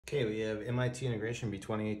Okay, we have MIT Integration B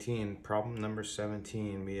 2018, problem number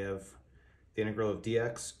 17. We have the integral of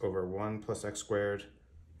dx over 1 plus x squared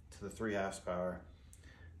to the 3/2 power.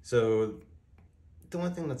 So the only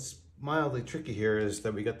thing that's mildly tricky here is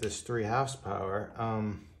that we got this 3/2 power.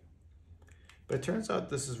 But it turns out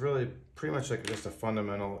this is really pretty much like just a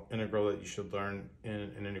fundamental integral that you should learn in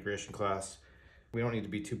an integration class. We don't need to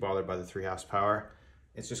be too bothered by the 3/2 power.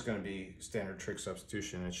 It's just going to be standard trig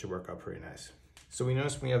substitution. It should work out pretty nice. So we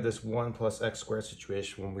notice we have this 1 plus x squared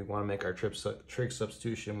situation when we want to make our trig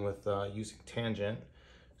substitution with using tangent.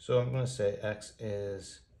 So I'm going to say x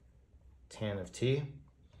is tan of t.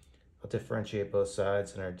 I'll differentiate both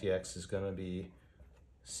sides, and our dx is going to be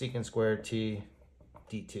secant squared t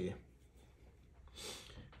dt.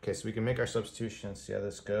 Okay, so we can make our substitution and see how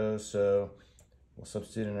this goes. So we'll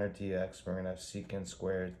substitute in our dx. We're going to have secant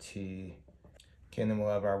squared t. Okay, and then we'll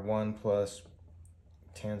have our 1 plus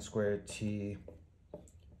tan squared t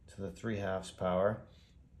to the 3/2 power.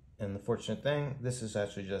 And the fortunate thing, this is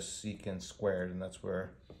actually just secant squared, and that's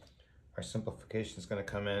where our simplification is going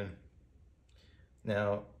to come in.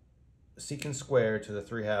 Now, secant squared to the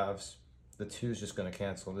 3/2, the 2 is just going to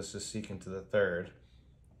cancel. This is secant to the 3rd.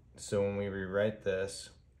 So when we rewrite this,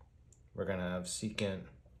 we're going to have secant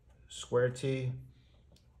squared t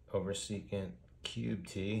over secant cubed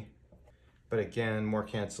t. But again, more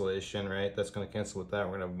cancellation, right? That's going to cancel with that.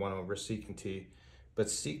 We're going to have 1 over secant t. But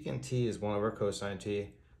secant t is 1 over cosine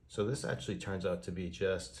t. So this actually turns out to be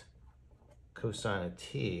just cosine of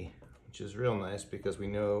t, which is real nice because we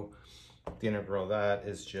know the integral of that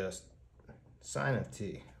is just sine of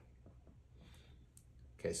t.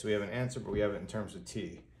 Okay, so we have an answer, but we have it in terms of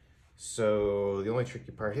t. So the only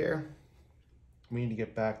tricky part here, we need to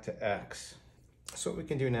get back to x. So what we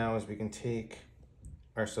can do now is we can take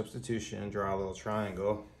our substitution and draw a little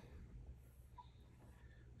triangle.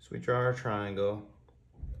 So we draw our triangle.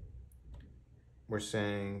 We're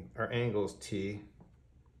saying our angle is t,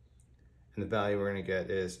 and the value we're going to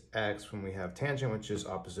get is x when we have tangent, which is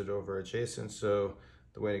opposite over adjacent. So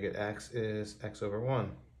the way to get x is x over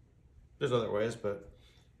 1. There's other ways, but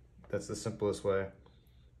that's the simplest way.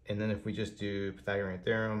 And then if we just do Pythagorean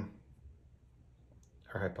theorem,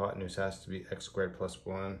 our hypotenuse has to be x squared plus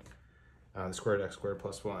 1, the square root of x squared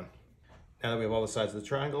plus 1. Now that we have all the sides of the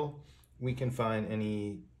triangle, we can find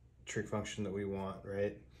any trig function that we want,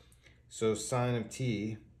 right? So sine of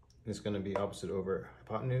t is going to be opposite over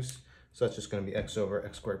hypotenuse. So that's just going to be x over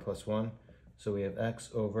x squared plus 1. So we have x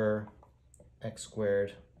over x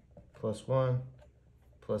squared plus 1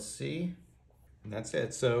 plus c. And that's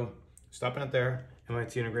it. So stopping it there.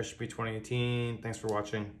 MIT Integration B 2018. Thanks for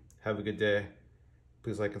watching. Have a good day.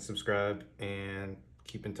 Please like and subscribe and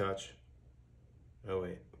keep in touch. Oh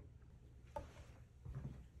wait.